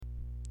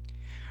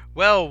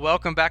Well,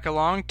 welcome back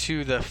along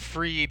to the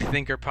Freed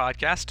Thinker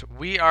podcast.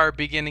 We are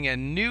beginning a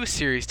new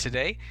series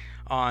today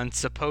on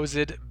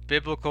supposed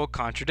biblical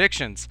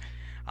contradictions.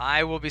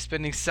 I will be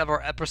spending several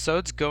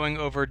episodes going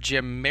over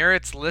Jim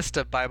Meritt's list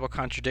of Bible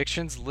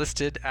contradictions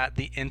listed at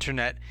the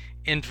Internet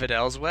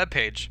Infidels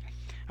webpage.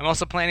 I'm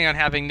also planning on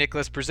having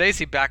Nicholas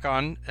Brzezzi back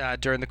on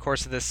during the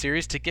course of this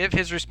series to give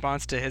his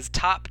response to his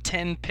top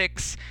 10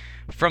 picks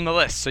from the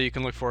list, so you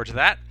can look forward to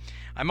that.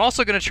 I'm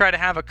also going to try to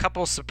have a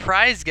couple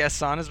surprise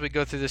guests on as we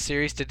go through the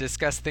series to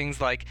discuss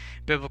things like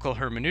biblical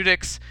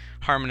hermeneutics,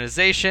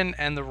 harmonization,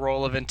 and the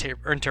role of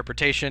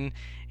interpretation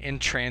in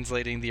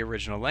translating the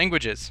original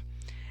languages.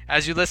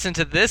 As you listen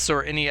to this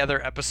or any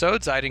other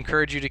episodes, I'd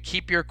encourage you to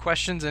keep your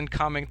questions and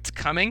comments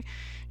coming.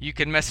 You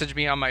can message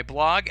me on my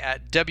blog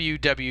at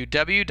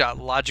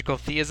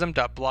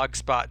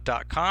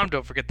www.logicaltheism.blogspot.com.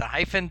 Don't forget the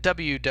hyphen,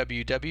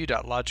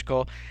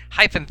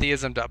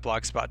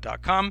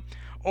 www.logical-theism.blogspot.com.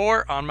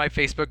 Or on my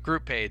Facebook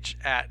group page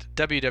at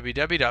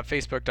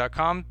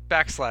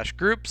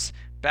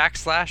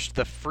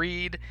www.facebook.com/groups/The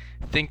Freed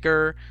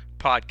Thinker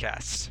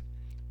Podcast.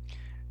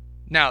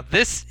 Now,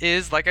 this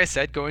is, like I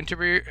said, going to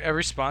be a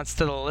response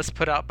to the list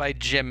put out by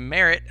Jim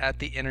Meritt at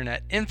the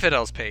Internet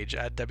Infidels page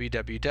at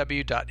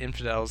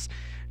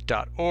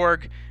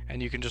www.infidels.org,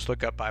 and you can just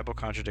look up Bible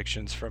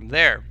contradictions from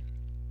there.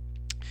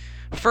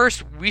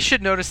 First, we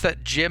should notice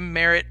that Jim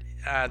Meritt,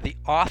 the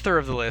author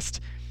of the list,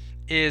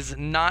 is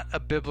not a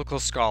biblical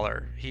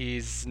scholar.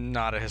 He's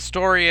not a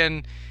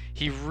historian.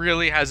 He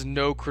really has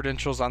no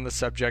credentials on the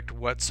subject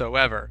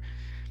whatsoever.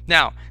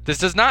 Now, this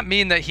does not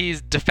mean that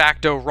he's de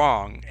facto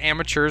wrong.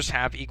 Amateurs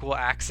have equal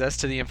access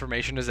to the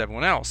information as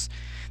everyone else.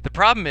 The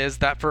problem is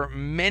that for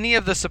many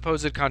of the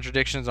supposed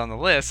contradictions on the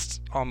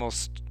list,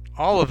 almost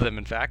all of them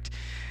in fact,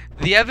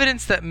 the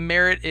evidence that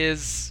Meritt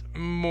is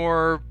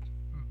more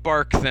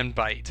bark than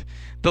bite.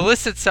 The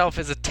list itself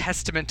is a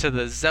testament to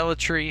the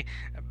zealotry,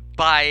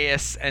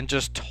 bias, and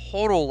just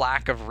total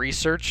lack of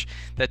research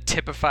that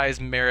typifies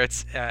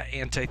Meritt's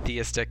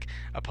anti-theistic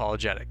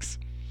apologetics.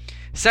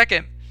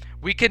 Second,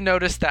 we can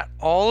notice that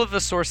all of the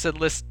sources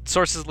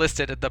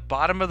listed at the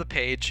bottom of the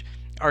page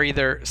are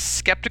either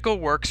skeptical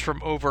works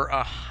from over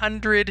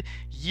 100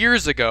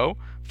 years ago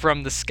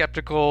from the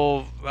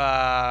skeptical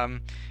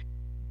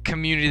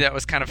community that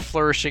was kind of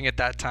flourishing at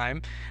that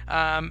time,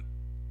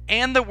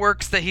 and the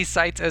works that he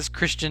cites as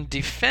Christian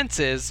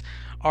defenses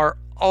are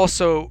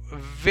also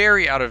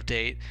very out of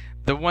date.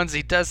 The ones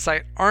he does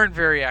cite aren't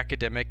very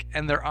academic,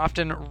 and they're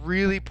often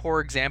really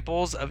poor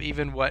examples of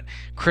even what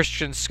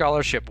Christian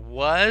scholarship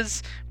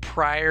was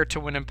prior to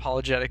when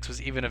apologetics was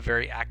even a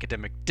very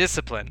academic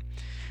discipline.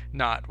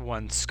 Not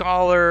one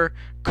scholar,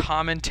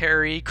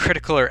 commentary,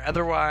 critical or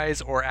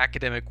otherwise, or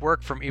academic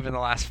work from even the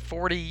last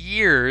 40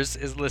 years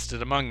is listed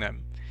among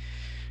them.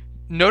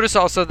 Notice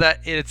also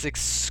that it's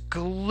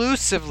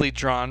exclusively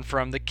drawn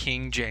from the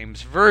King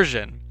James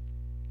Version.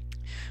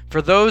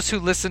 For those who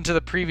listened to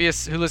the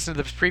previous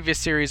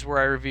series where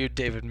I reviewed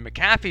David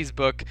McAfee's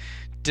book,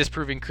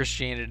 Disproving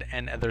Christianity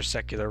and Other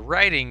Secular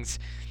Writings,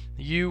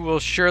 you will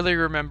surely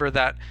remember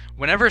that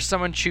whenever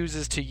someone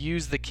chooses to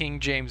use the King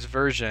James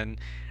Version,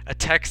 a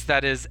text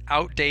that is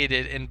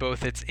outdated in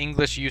both its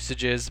English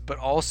usages but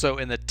also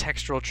in the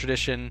textual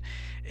tradition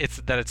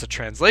it's a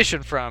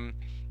translation from,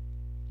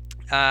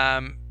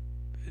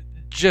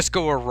 just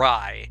go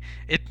awry.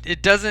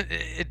 It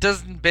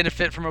doesn't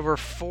benefit from over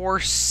 4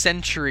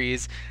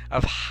 centuries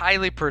of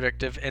highly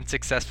productive and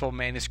successful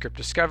manuscript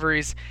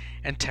discoveries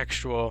and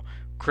textual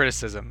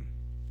criticism.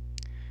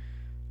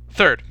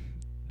 Third,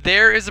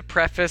 there is a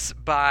preface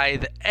by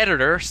the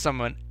editor,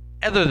 someone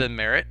other than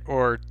Meritt,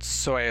 or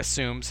so I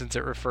assume since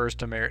it refers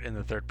to Meritt in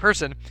the third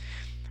person,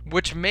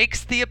 which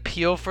makes the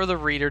appeal for the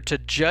reader to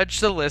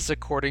judge the list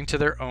according to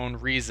their own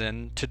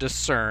reason to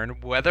discern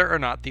whether or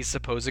not these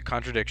supposed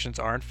contradictions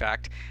are in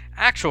fact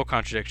actual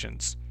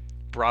contradictions.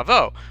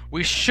 Bravo!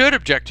 We should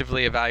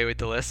objectively evaluate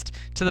the list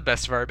to the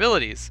best of our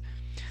abilities.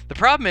 The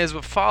problem is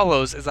what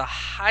follows is a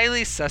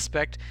highly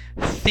suspect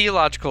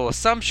theological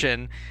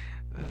assumption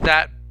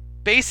that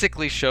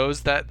basically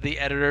shows that the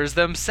editors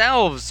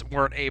themselves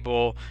weren't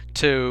able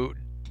to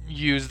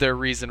use their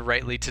reason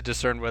rightly to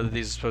discern whether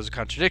these are supposed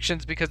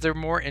contradictions because they're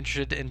more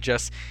interested in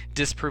just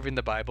disproving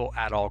the Bible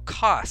at all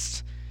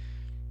costs.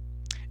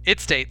 It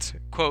states,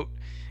 quote,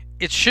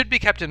 "It should be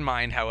kept in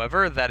mind,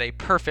 however, that a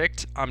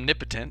perfect,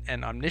 omnipotent,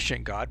 and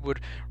omniscient God would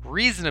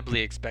reasonably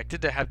be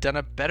expected to have done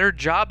a better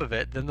job of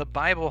it than the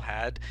Bible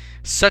had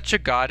such a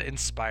God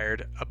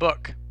inspired a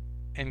book."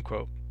 End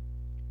quote.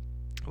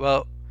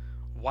 Well,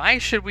 why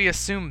should we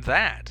assume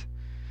that?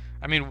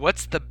 I mean,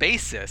 what's the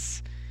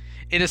basis?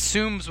 It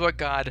assumes what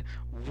God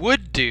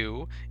would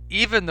do,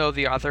 even though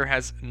the author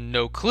has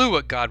no clue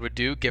what God would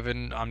do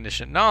given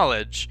omniscient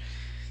knowledge.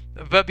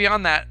 But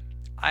beyond that,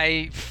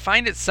 I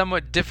find it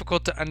somewhat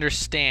difficult to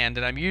understand,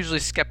 and I'm usually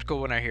skeptical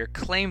when I hear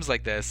claims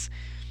like this,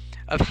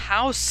 of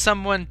how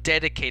someone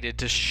dedicated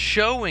to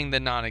showing the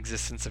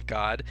non-existence of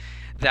God,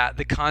 that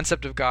the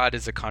concept of God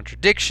is a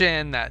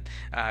contradiction, that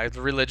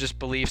religious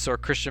beliefs or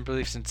Christian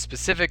beliefs in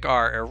specific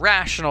are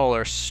irrational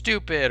or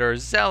stupid or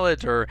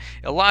zealot or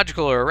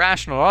illogical or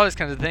irrational, all these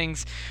kinds of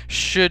things,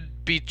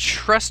 should be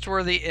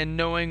trustworthy in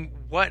knowing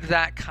what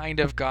that kind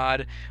of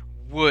God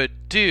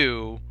would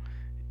do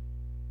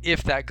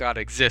if that God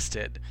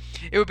existed.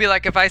 It would be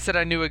like if I said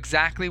I knew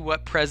exactly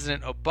what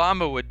President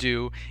Obama would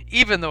do,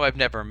 even though I've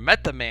never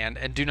met the man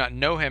and do not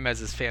know him as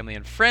his family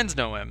and friends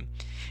know him.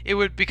 It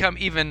would become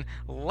even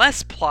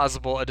less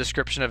plausible a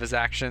description of his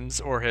actions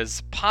or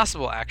his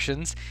possible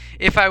actions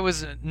if I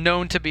was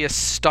known to be a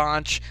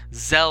staunch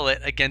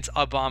zealot against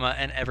Obama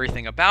and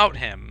everything about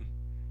him.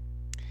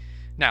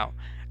 Now,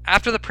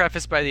 after the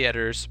preface by the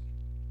editors,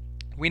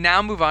 we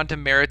now move on to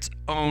Meritt's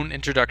own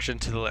introduction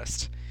to the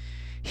list.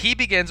 He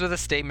begins with a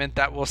statement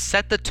that will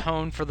set the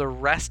tone for the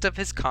rest of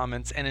his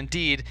comments and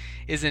indeed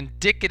is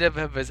indicative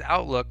of his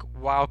outlook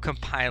while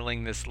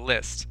compiling this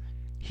list.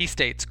 He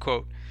states,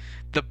 quote,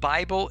 "The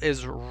Bible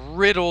is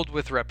riddled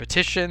with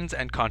repetitions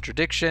and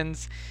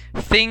contradictions,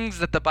 things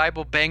that the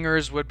Bible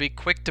bangers would be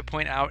quick to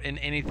point out in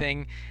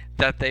anything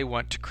that they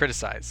want to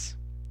criticize."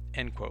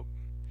 End quote.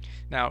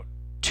 Now,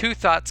 two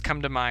thoughts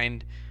come to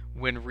mind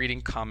when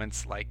reading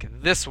comments like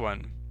this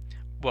one.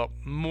 Well,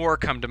 more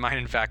come to mind,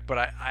 in fact, but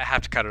I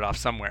have to cut it off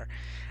somewhere.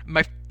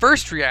 My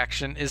first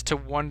reaction is to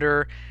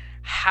wonder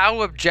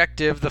how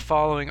objective the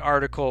following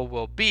article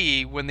will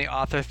be when the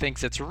author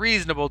thinks it's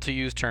reasonable to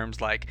use terms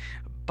like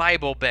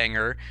Bible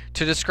banger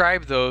to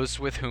describe those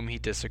with whom he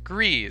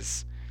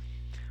disagrees.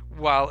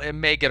 While it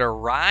may get a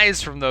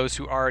rise from those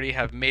who already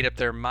have made up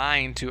their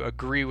mind to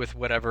agree with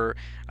whatever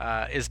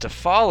is to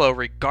follow,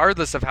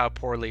 regardless of how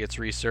poorly it's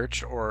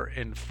researched or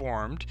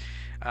informed,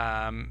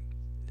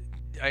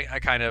 I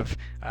kind of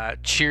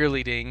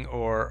cheerleading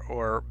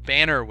or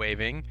banner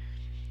waving,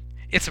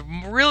 it's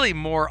really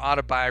more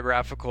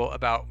autobiographical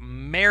about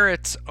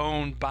Meritt's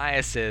own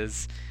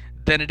biases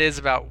than it is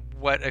about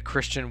what a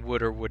Christian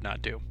would or would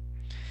not do.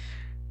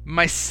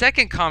 My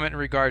second comment in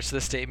regards to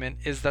the statement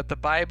is that the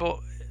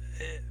Bible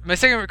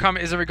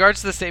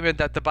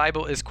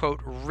is,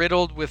 quote,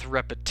 riddled with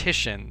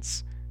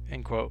repetitions,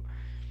 end quote.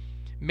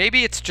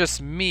 Maybe it's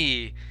just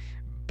me,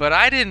 but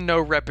I didn't know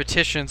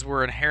repetitions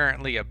were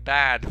inherently a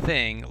bad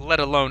thing, let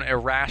alone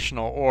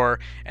irrational or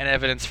an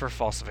evidence for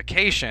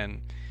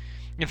falsification.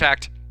 In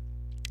fact,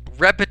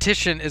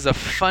 repetition is a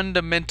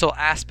fundamental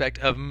aspect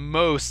of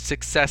most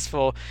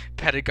successful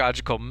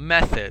pedagogical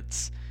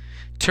methods.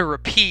 To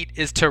repeat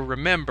is to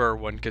remember,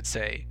 one could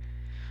say.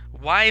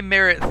 Why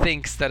Meritt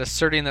thinks that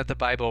asserting that the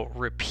Bible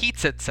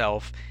repeats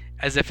itself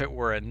as if it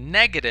were a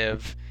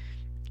negative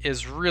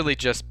is really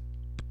just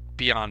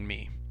beyond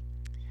me.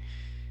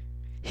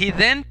 He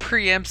then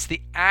preempts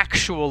the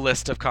actual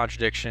list of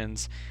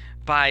contradictions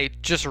by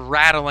just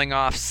rattling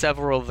off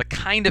several of the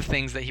kind of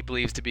things that he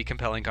believes to be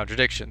compelling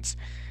contradictions.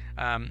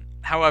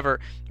 However,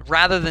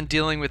 rather than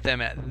dealing with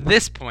them at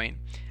this point,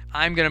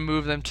 I'm going to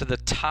move them to the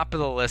top of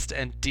the list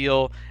and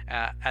deal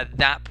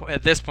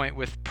at this point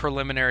with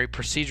preliminary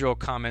procedural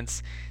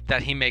comments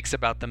that he makes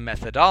about the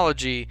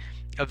methodology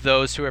of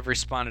those who have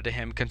responded to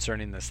him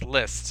concerning this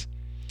list.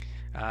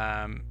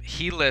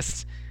 He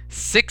lists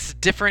 6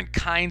 different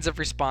kinds of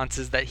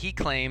responses that he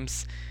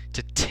claims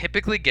to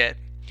typically get,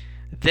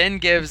 then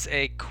gives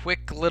a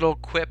quick little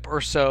quip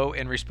or so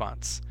in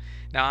response.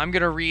 Now I'm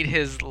going to read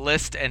his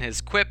list and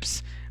his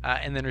quips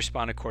and then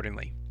respond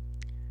accordingly.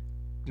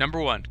 Number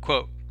 1,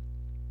 quote,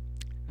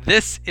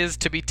 "This is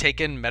to be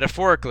taken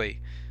metaphorically,"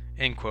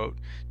 end quote,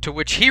 to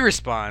which he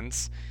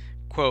responds,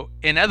 quote,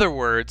 "In other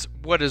words,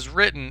 what is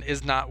written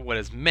is not what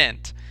is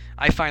meant.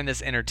 I find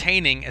this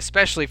entertaining,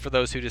 especially for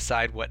those who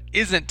decide what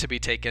isn't to be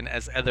taken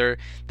as other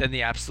than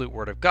the absolute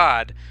word of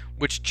God,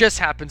 which just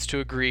happens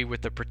to agree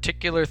with the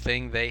particular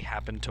thing they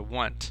happen to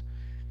want,"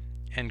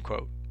 end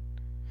quote.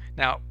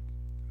 Now,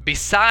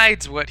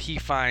 besides what he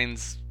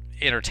finds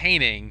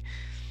entertaining,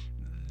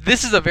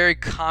 this is a very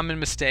common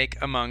mistake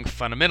among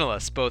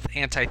fundamentalists, both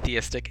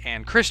anti-theistic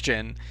and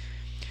Christian.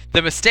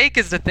 The mistake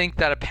is to think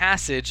that a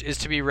passage is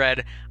to be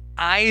read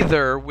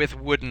either with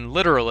wooden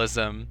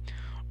literalism,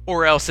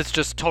 or else it's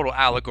just total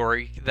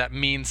allegory that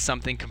means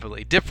something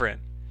completely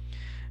different.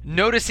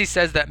 Notice he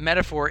says that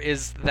metaphor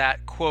is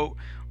that, quote,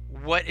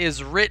 "what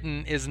is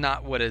written is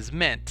not what is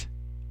meant,"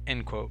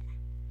 end quote.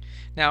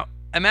 Now,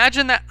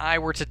 imagine that I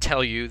were to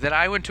tell you that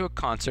I went to a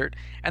concert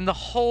and the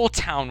whole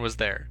town was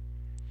there.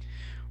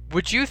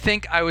 Would you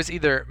think I was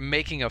either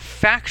making a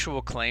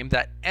factual claim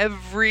that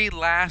every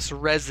last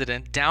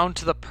resident down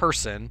to the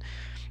person,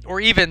 or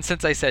even,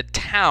 since I said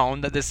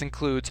town, that this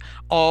includes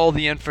all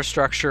the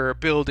infrastructure,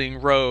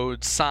 building,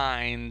 roads,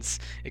 signs,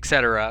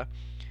 etc.,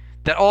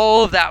 that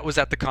all of that was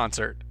at the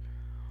concert?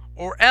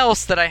 Or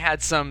else that I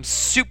had some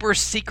super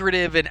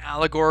secretive and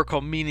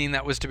allegorical meaning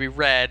that was to be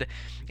read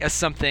as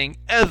something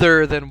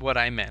other than what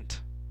I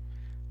meant?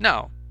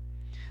 No.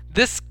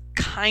 This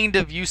kind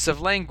of use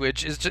of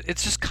language it's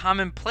just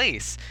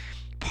commonplace.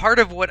 Part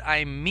of what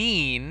I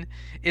mean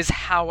is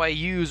how I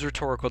use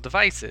rhetorical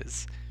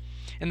devices.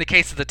 In the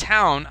case of the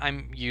town,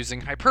 I'm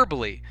using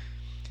hyperbole.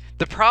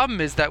 The problem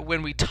is that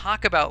when we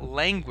talk about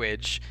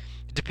language,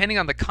 depending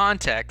on the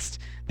context,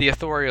 the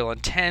authorial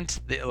intent,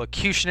 the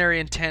illocutionary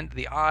intent,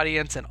 the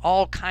audience, and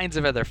all kinds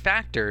of other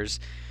factors,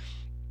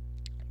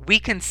 we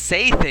can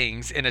say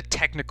things in a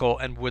technical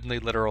and woodenly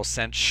literal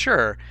sense,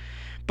 sure,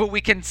 but we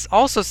can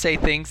also say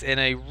things in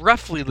a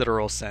roughly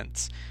literal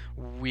sense.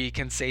 We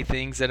can say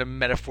things in a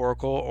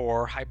metaphorical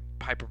or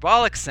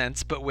hyperbolic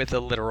sense, but with a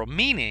literal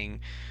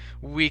meaning.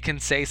 We can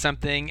say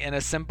something in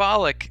a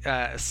symbolic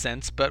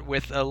sense, but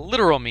with a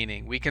literal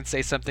meaning. We can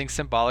say something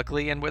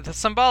symbolically and with a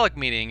symbolic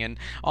meaning, and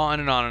on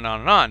and on and on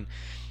and on.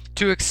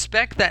 To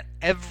expect that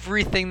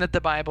everything that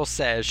the Bible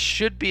says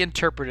should be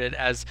interpreted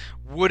as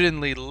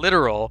woodenly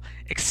literal,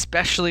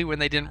 especially when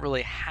they didn't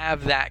really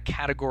have that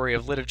category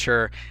of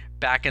literature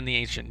back in the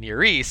ancient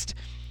Near East,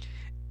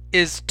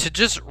 is to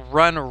just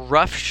run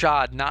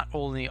roughshod not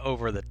only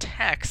over the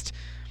text,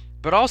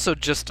 but also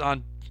just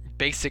on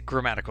basic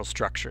grammatical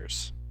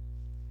structures.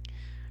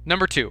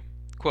 Number 2,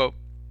 quote,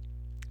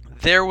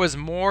 "There was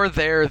more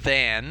there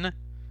than,"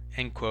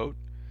 end quote,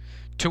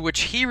 to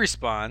which he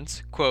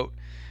responds, quote,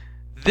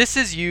 "This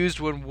is used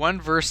when one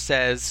verse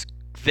says,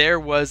 'There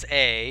was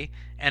A,'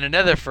 and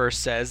another verse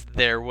says,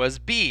 'There was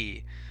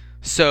B.'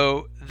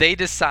 So they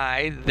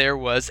decide there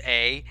was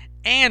A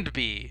and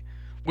B,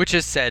 which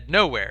is said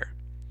nowhere.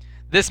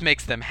 This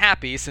makes them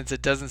happy since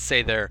it doesn't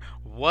say there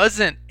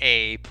wasn't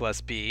A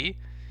plus B,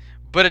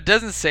 but it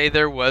doesn't say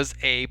there was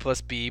A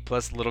plus B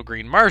plus little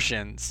green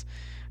Martians.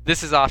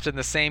 This is often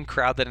the same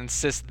crowd that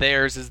insists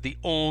theirs is the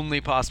only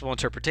possible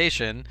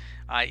interpretation,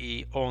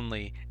 i.e.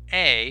 only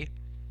A,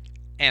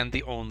 and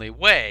the only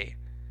way.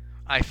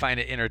 I find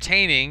it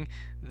entertaining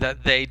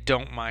that they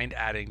don't mind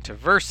adding to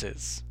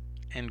verses."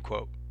 End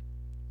quote.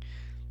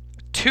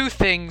 2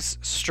 things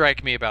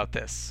strike me about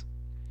this.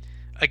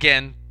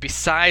 Again,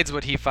 besides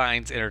what he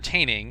finds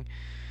entertaining,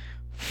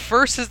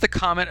 first is the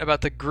comment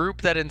about the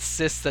group that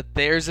insists that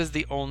theirs is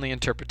the only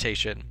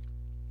interpretation.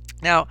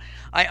 Now,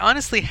 I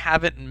honestly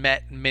haven't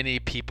met many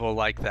people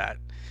like that,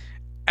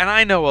 and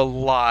I know a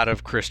lot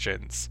of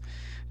Christians.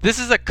 This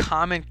is a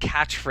common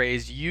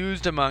catchphrase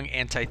used among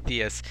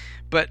anti-theists,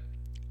 but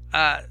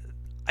I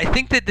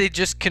think that they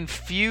just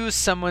confuse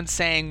someone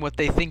saying what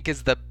they think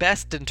is the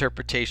best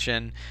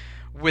interpretation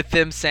with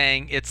them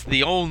saying it's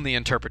the only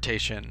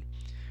interpretation.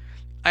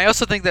 I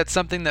also think that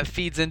something that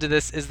feeds into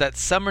this is that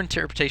some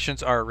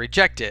interpretations are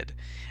rejected,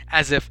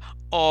 as if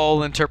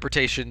all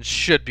interpretations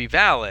should be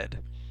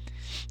valid.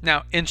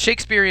 Now, in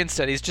Shakespearean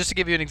studies, just to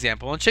give you an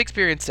example, in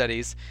Shakespearean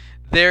studies,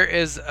 there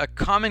is a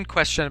common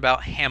question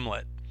about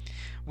Hamlet.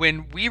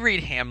 When we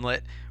read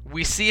Hamlet,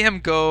 we see him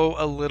go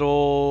a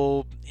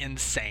little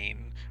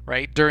insane,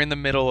 right, during the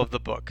middle of the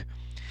book.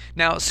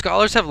 Now,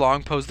 scholars have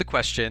long posed the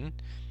question,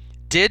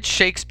 did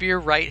Shakespeare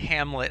write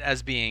Hamlet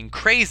as being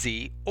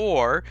crazy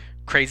or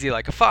crazy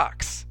like a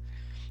fox?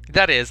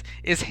 That is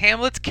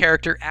Hamlet's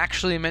character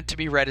actually meant to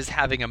be read as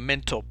having a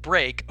mental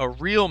break, a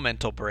real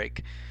mental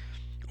break?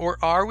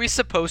 Or are we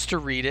supposed to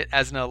read it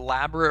as an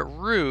elaborate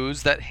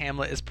ruse that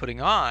Hamlet is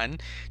putting on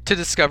to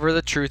discover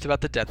the truth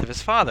about the death of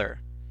his father?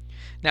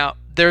 Now,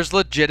 there's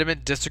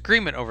legitimate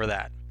disagreement over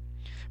that.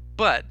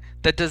 But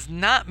that does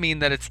not mean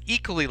that it's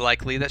equally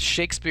likely that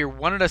Shakespeare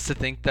wanted us to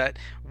think that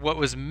what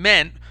was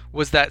meant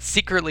was that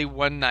secretly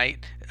one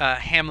night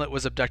Hamlet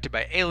was abducted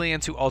by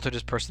aliens who altered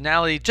his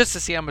personality just to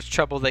see how much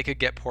trouble they could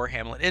get poor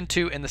Hamlet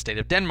into in the state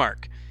of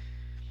Denmark.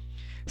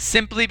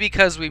 Simply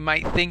because we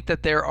might think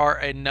that there are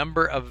a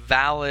number of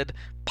valid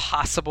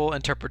possible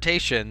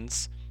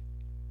interpretations,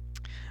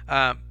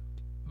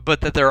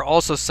 but that there are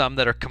also some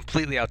that are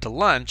completely out to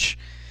lunch,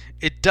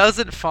 it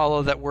doesn't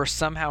follow that we're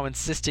somehow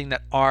insisting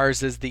that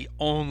ours is the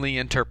only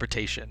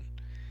interpretation.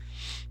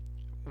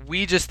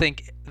 We just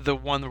think the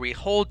one that we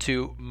hold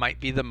to might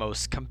be the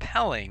most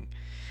compelling.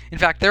 In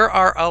fact, there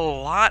are a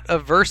lot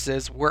of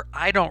verses where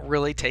I don't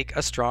really take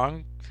a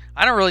stance,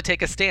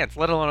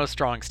 let alone a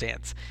strong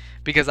stance,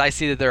 because I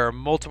see that there are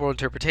multiple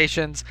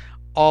interpretations.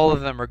 All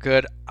of them are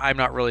good. I'm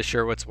not really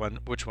sure which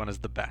one is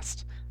the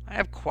best. I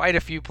have quite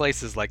a few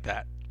places like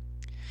that.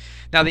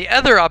 Now, the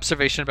other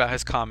observation about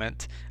his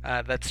comment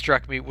that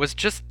struck me was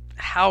just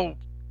how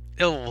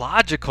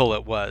illogical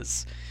it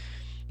was.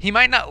 He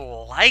might not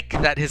like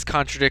that his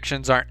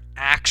contradictions aren't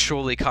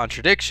actually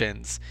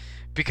contradictions,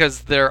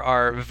 because there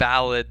are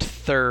valid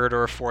third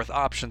or fourth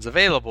options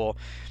available,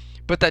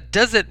 but that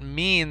doesn't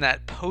mean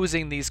that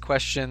posing these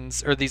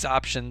questions or these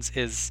options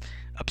is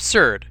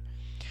absurd.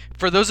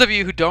 For those of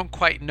you who don't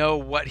quite know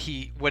what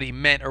he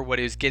meant or what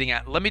he was getting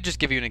at, let me just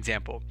give you an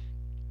example.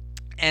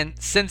 And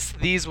since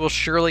these will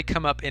surely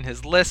come up in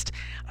his list,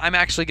 I'm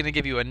actually going to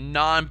give you a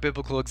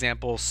non-biblical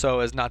example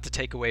so as not to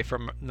take away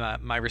from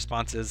my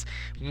responses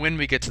when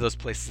we get to those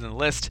places in the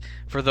list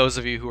for those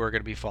of you who are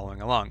going to be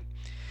following along.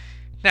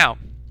 Now,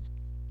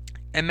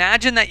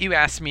 imagine that you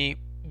asked me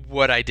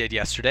what I did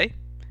yesterday,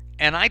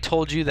 and I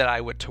told you that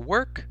I went to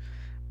work,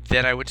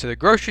 then I went to the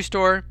grocery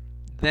store,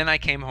 then I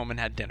came home and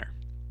had dinner.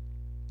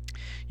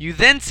 You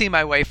then see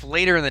my wife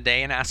later in the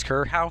day and ask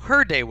her how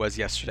her day was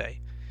yesterday.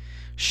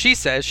 She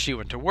says she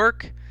went to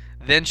work,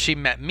 then she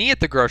met me at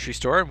the grocery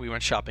store and we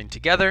went shopping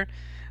together,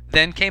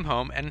 then came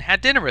home and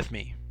had dinner with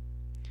me.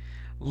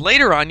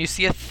 Later on, you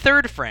see a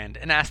third friend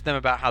and ask them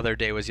about how their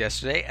day was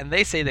yesterday, and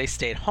they say they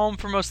stayed home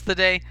for most of the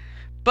day,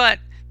 but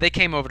they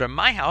came over to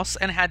my house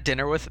and had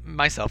dinner with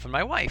myself and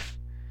my wife.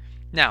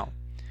 Now,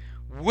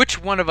 which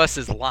one of us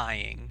is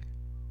lying?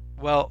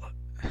 Well,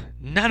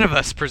 none of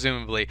us,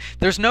 presumably.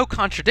 There's no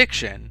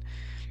contradiction.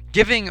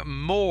 Giving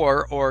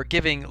more or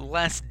giving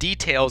less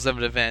details of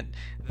an event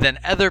than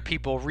other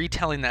people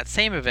retelling that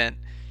same event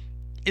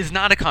is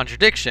not a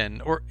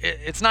contradiction, or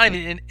it's not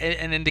even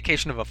an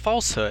indication of a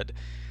falsehood.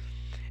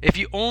 If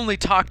you only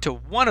talk to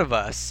one of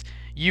us,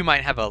 you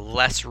might have a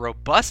less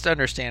robust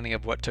understanding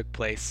of what took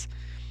place.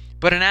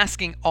 But in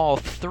asking all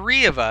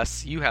three of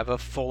us, you have a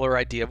fuller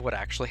idea of what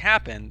actually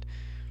happened.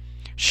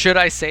 Should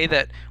I say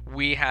that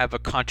we have a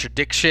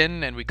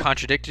contradiction and we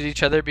contradicted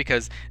each other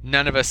because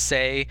none of us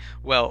say,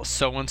 well,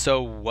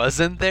 so-and-so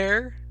wasn't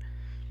there?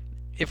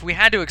 If we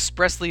had to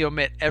expressly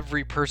omit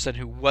every person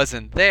who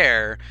wasn't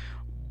there,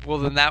 well,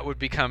 then that would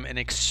become an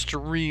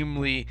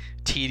extremely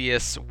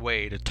tedious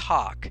way to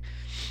talk.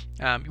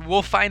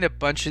 We'll find a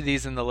bunch of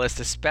these in the list,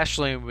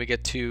 especially when we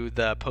get to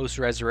the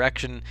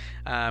post-resurrection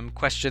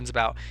questions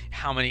about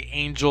how many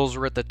angels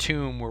were at the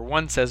tomb, where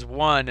one says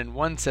one and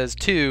one says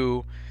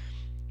two.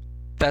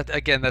 That,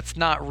 again, that's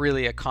not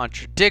really a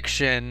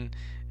contradiction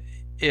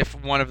if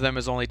one of them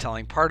is only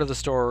telling part of the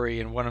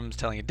story and one of them is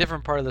telling a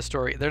different part of the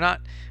story. They're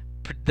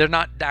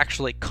not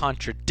actually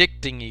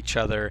contradicting each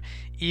other,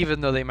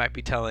 even though they might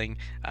be telling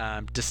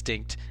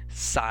distinct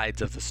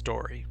sides of the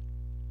story.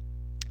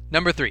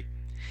 Number 3.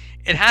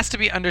 It has to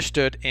be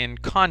understood in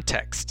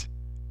context,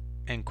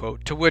 end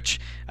quote, to which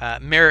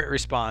Meritt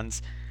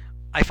responds,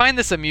 I find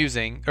this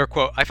amusing, or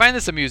quote, I find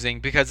this amusing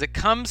because it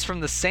comes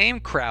from the same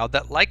crowd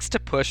that likes to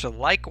push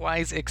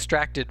likewise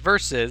extracted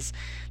verses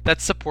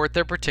that support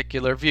their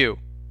particular view.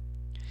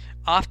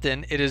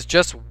 Often it is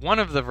just one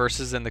of the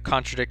verses in the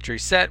contradictory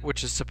set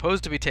which is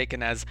supposed to be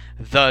taken as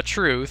the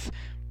truth,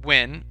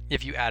 when,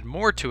 if you add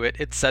more to it,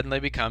 it suddenly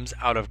becomes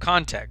out of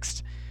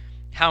context.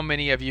 How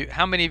many of you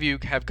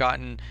have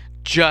gotten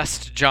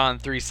just John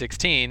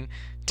 3:16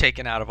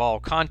 taken out of all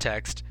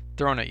context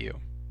thrown at you?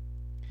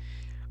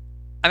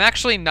 I'm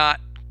actually not,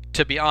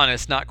 to be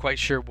honest, not quite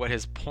sure what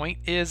his point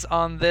is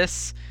on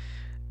this.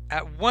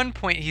 At one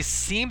point he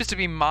seems to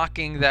be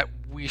mocking that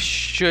we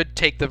should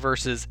take the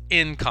verses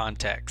in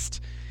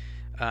context,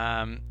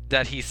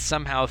 that he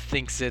somehow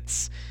thinks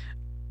it's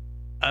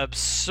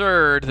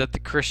absurd that the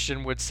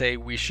Christian would say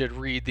we should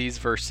read these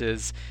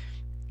verses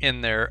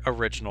in their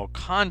original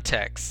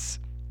contexts.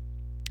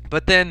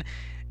 But then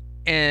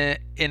in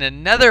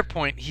another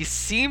point, he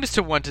seems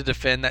to want to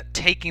defend that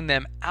taking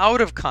them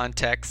out of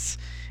context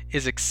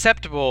is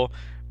acceptable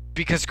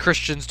because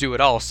Christians do it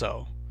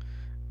also.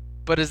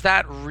 But is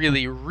that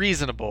really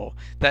reasonable?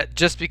 That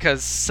just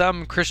because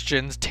some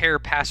Christians tear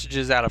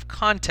passages out of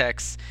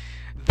context,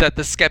 that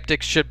the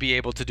skeptics should be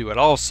able to do it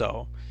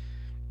also?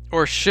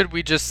 Or should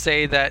we just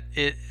say that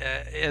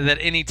that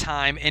any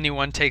time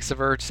anyone takes a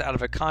verse out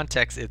of a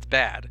context, it's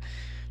bad?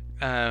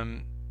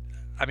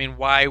 I mean,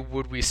 why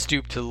would we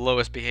stoop to the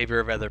lowest behavior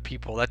of other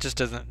people? That just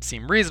doesn't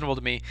seem reasonable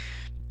to me.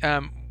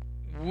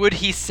 Would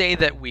he say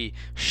that we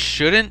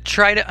shouldn't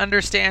try to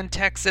understand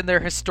texts in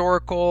their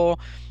historical,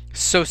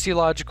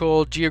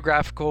 sociological,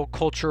 geographical,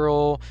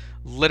 cultural,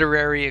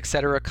 literary,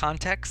 etc.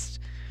 context?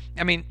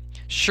 I mean,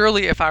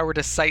 surely if I were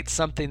to cite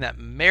something that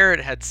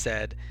Meritt had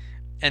said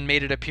and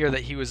made it appear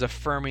that he was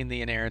affirming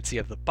the inerrancy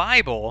of the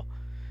Bible,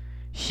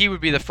 he would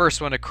be the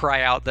first one to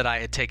cry out that I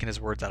had taken his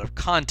words out of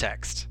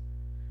context.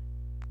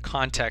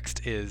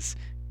 Context is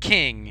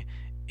king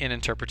in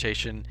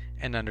interpretation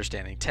and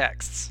understanding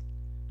texts.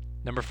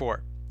 Number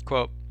 4,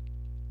 quote,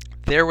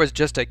 there was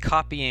just a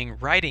copying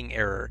writing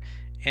error,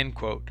 end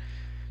quote,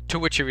 to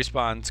which he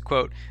responds,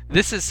 quote,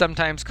 this is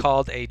sometimes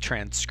called a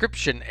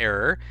transcription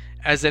error,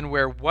 as in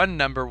where one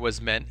number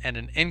was meant and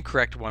an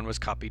incorrect one was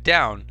copied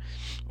down,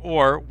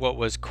 or what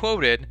was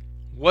quoted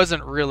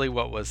wasn't really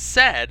what was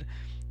said,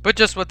 but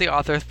just what the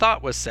author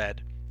thought was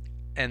said.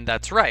 And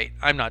that's right,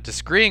 I'm not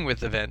disagreeing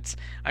with events,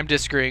 I'm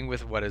disagreeing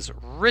with what is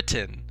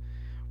written,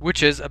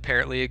 which is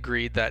apparently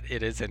agreed that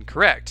it is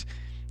incorrect.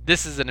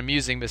 This is an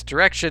amusing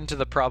misdirection to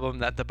the problem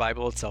that the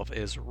Bible itself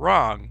is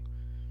wrong.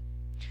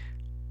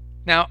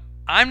 Now,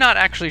 I'm not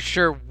actually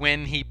sure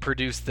when he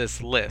produced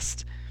this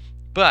list,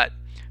 but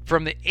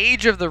from the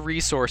age of the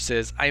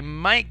resources, I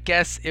might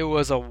guess it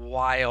was a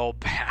while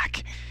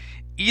back.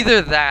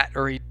 Either that,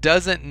 or he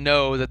doesn't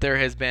know that there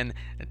has been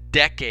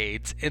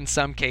decades, in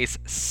some case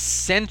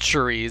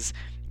centuries,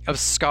 of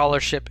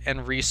scholarship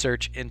and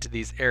research into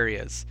these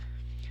areas.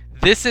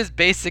 This is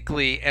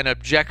basically an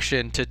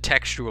objection to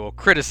textual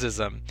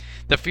criticism,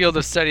 the field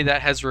of study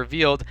that has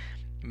revealed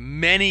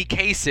many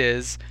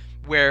cases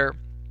where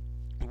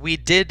we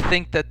did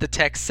think that the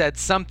text said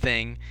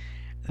something,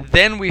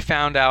 then we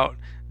found out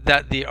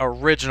that the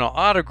original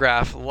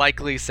autograph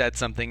likely said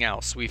something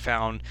else. We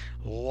found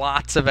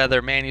lots of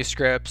other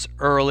manuscripts,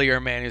 earlier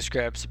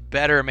manuscripts,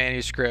 better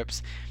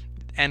manuscripts,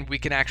 and we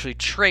can actually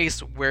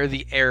trace where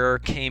the error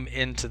came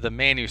into the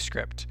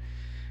manuscript.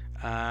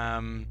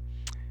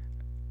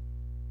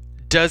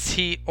 Does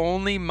he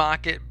only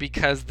mock it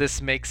because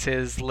this makes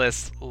his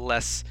list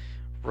less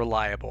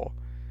reliable?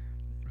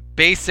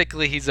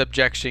 Basically, he's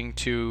objecting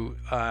to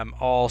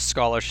all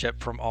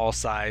scholarship from all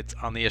sides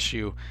on the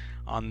issue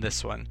on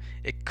this one.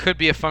 It could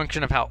be a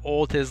function of how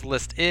old his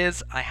list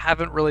is. I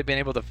haven't really been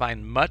able to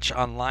find much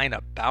online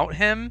about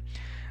him.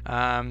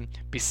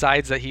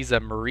 Besides that he's a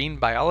marine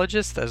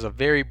biologist. There's a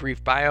very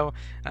brief bio,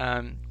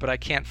 but I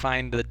can't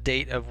find the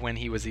date of when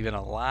he was even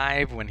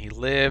alive, when he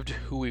lived,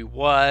 who he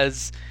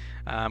was,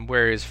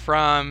 where he's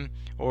from,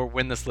 or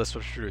when this list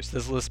was produced.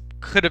 This list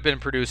could have been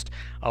produced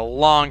a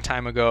long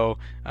time ago,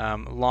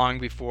 long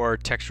before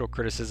textual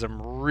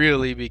criticism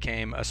really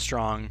became a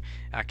strong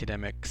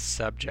academic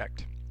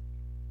subject.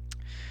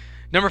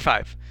 Number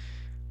 5,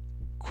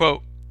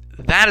 quote,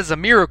 "That is a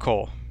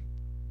miracle,"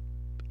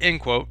 end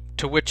quote,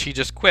 to which he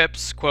just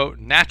quips, quote,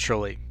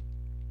 "naturally.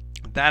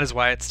 That is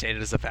why it's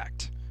stated as a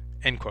fact,"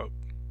 end quote.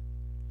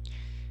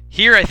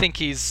 Here I think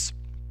he's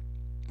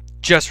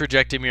just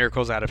rejecting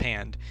miracles out of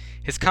hand.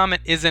 His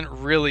comment isn't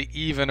really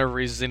even a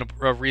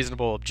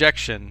reasonable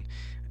objection.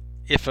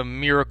 If a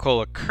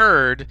miracle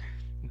occurred,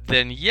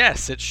 then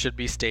yes, it should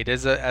be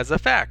stated as a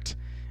fact.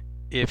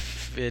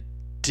 If it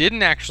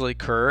didn't actually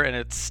occur and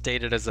it's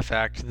stated as a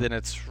fact, then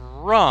it's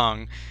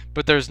wrong.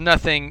 But there's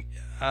nothing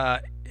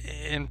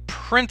in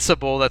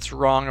principle that's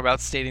wrong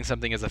about stating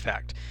something as a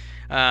fact.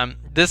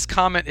 This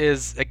comment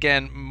is,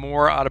 again,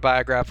 more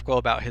autobiographical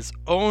about his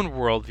own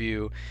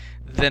worldview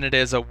than it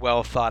is a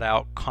well thought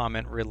out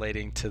comment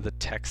relating to the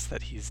text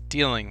that he's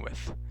dealing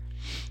with.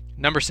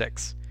 Number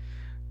 6,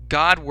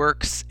 "God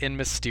works in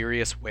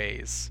mysterious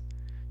ways,"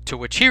 to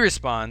which he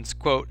responds,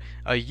 quote,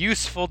 "a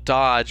useful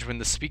dodge when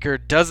the speaker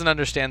doesn't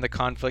understand the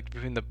conflict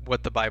between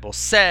what the Bible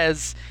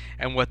says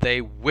and what they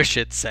wish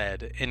it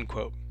said," end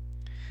quote.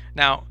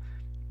 Now,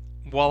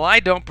 while I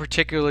don't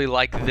particularly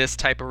like this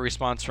type of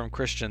response from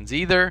Christians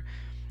either,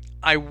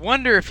 I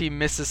wonder if he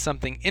misses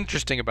something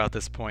interesting about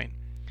this point.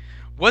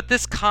 What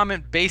this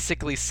comment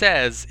basically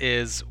says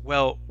is,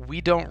 well, we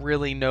don't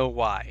really know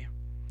why.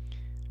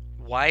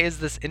 Why is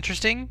this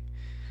interesting?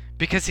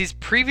 Because he's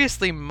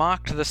previously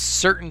mocked the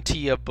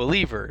certainty of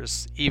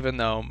believers, even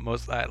though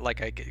most,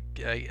 like I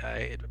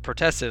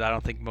protested, I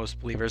don't think most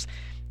believers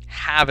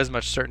have as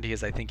much certainty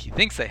as I think he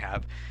thinks they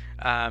have.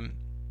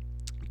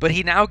 But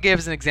he now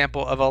gives an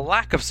example of a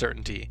lack of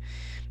certainty.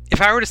 If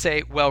I were to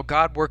say, well,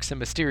 God works in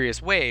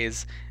mysterious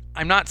ways,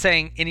 I'm not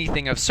saying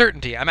anything of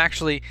certainty. I'm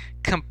actually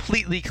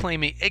completely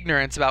claiming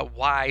ignorance about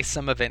why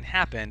some event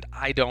happened.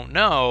 I don't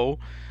know.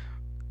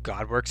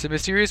 God works in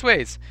mysterious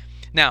ways.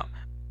 Now,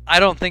 I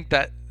don't think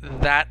that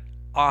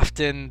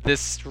often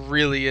this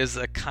really is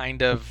a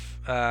kind of...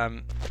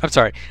 I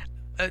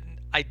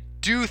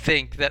do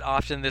think that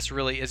often this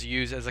really is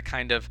used as a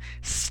kind of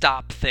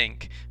stop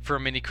think for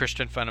many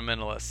Christian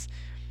fundamentalists.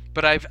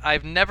 But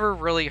I've never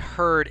really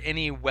heard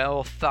any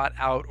well thought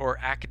out or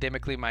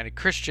academically minded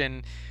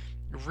Christian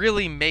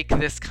really make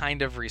this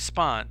kind of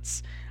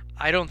response.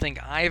 I don't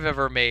think I've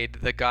ever made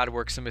the "God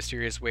works in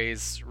mysterious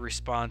ways"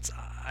 response.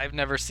 I've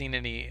never seen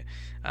any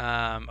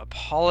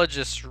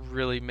apologists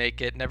really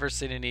make it. Never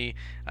seen any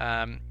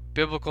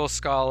biblical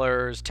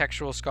scholars,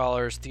 textual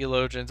scholars,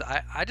 theologians.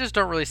 I just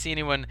don't really see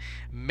anyone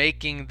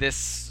making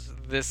this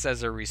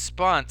as a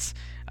response.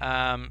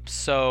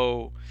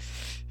 So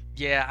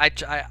yeah, I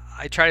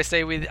try to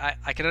stay with.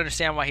 I can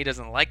understand why he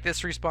doesn't like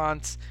this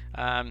response,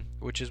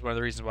 which is one of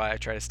the reasons why I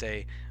try to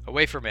stay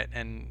away from it,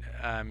 and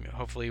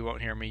hopefully you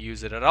won't hear me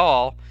use it at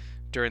all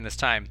during this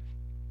time.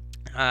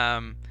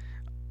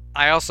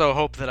 I also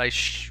hope that I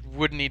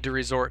wouldn't need to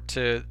resort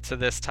to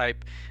this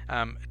type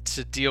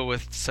to deal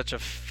with such a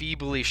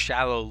feebly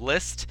shallow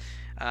list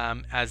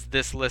as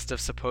this list of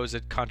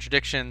supposed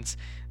contradictions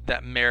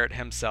that Meritt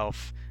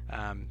himself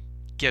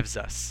gives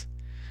us.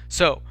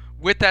 So,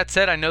 with that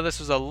said, I know this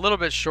was a little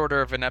bit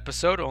shorter of an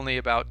episode, only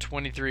about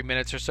 23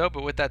 minutes or so,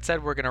 but with that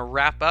said, we're going to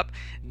wrap up.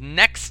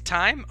 Next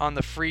time on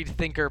the Freed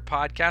Thinker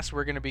podcast,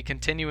 we're going to be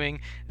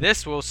continuing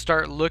this. We'll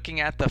start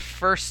looking at the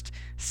first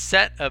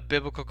set of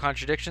biblical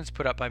contradictions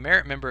put up by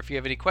Meritt. Remember, if you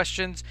have any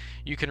questions,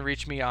 you can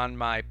reach me on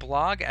my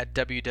blog at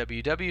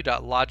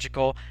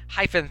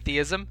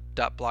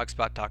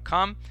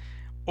www.logical-theism.blogspot.com,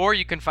 or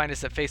you can find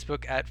us at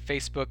Facebook at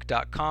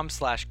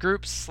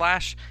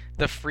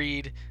facebook.com/groups/the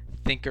Freed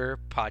Thinker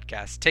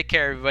podcast. Take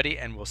care, everybody,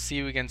 and we'll see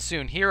you again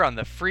soon here on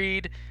the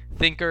Freed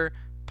Thinker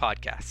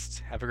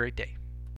podcast. Have a great day.